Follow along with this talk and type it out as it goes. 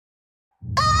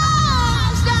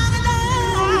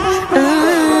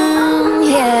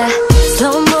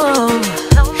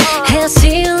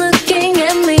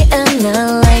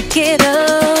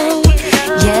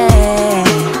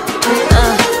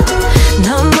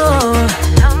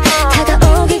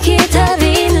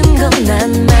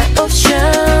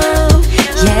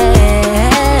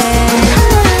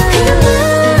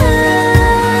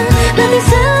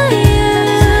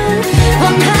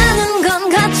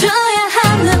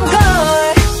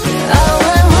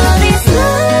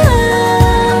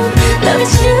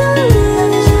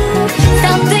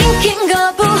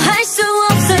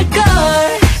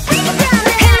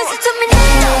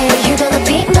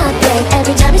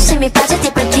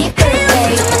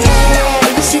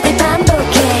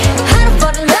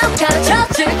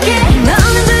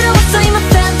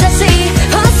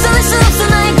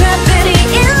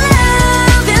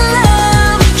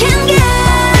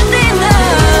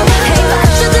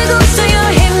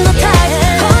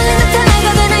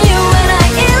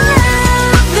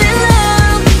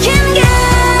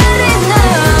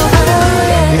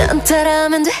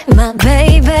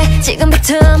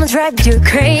to I'ma drive you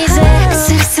crazy.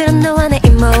 쓸쓸한 너와 내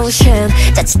emotion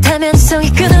자칫하면 성이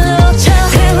끈을 놓쳐.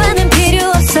 대화는 필요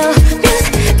없어.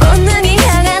 본능이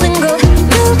향하는 곳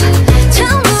Move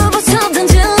전부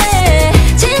벗어던질래.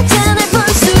 진짜 날 볼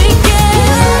수 있게.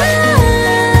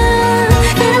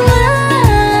 In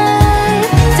life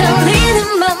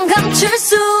떨리는 맘 감출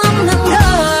수 없는 걸.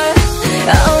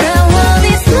 All I want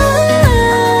is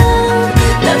love.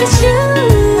 Love is you.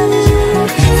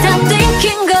 Stop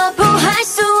thinking 거부할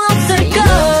수 없을 걸.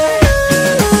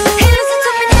 Listen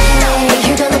to me now.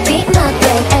 You're gonna be my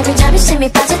babe. Every time you see me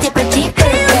빠져 deeper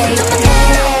deeper babe.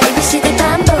 ABCD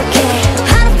반복해.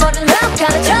 하루버린 love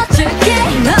가르쳐줄게.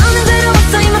 너는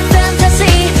들어왔어 in my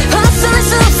fantasy. 벗어날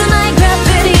수 없어 나의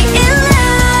gravity. In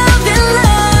love,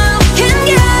 can't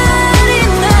get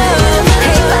enough.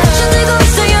 Hey 빠져들고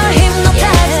있어 you're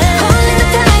hypnotized. 홀린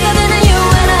듯한 내가 되는 you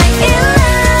and I. In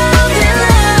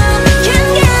love, can't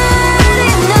get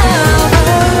enough.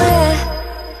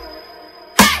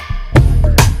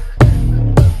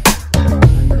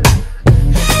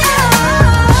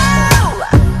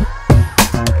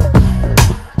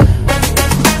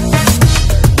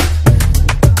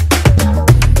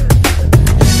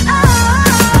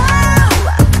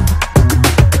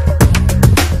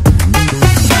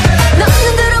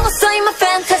 너는 들어왔어 in my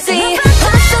fantasy.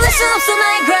 벗어날 수 없어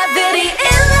나의 gravity.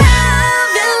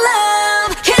 In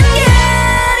love, can't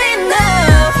get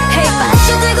enough. Hey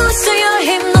빠져들고 있어 you're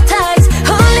hypnotized.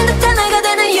 홀린 듯한 내가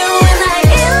되는 you and I.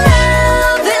 In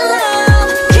love,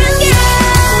 can't get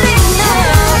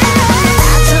enough.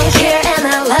 I don't care and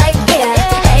I like it.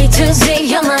 A to Z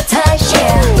you're my type,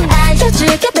 yeah.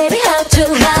 알려줄게 baby how to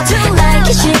like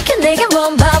it. 시켜 내게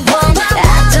one by one.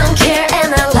 I don't care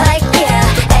and I like it.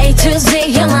 A to Z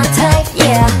you're my type,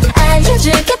 yeah.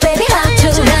 알려줄게 baby how to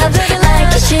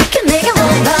like it. 시켜 내게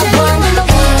one by one.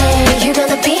 Hey, you're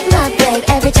gonna be my babe.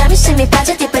 Every time you see me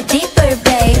빠져 deeper deeper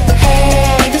babe.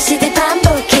 Hey, ABCD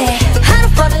반복해.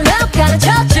 하루버린 love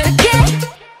가르쳐줄게.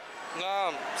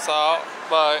 5, 6,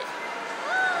 7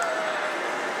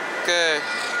 Ok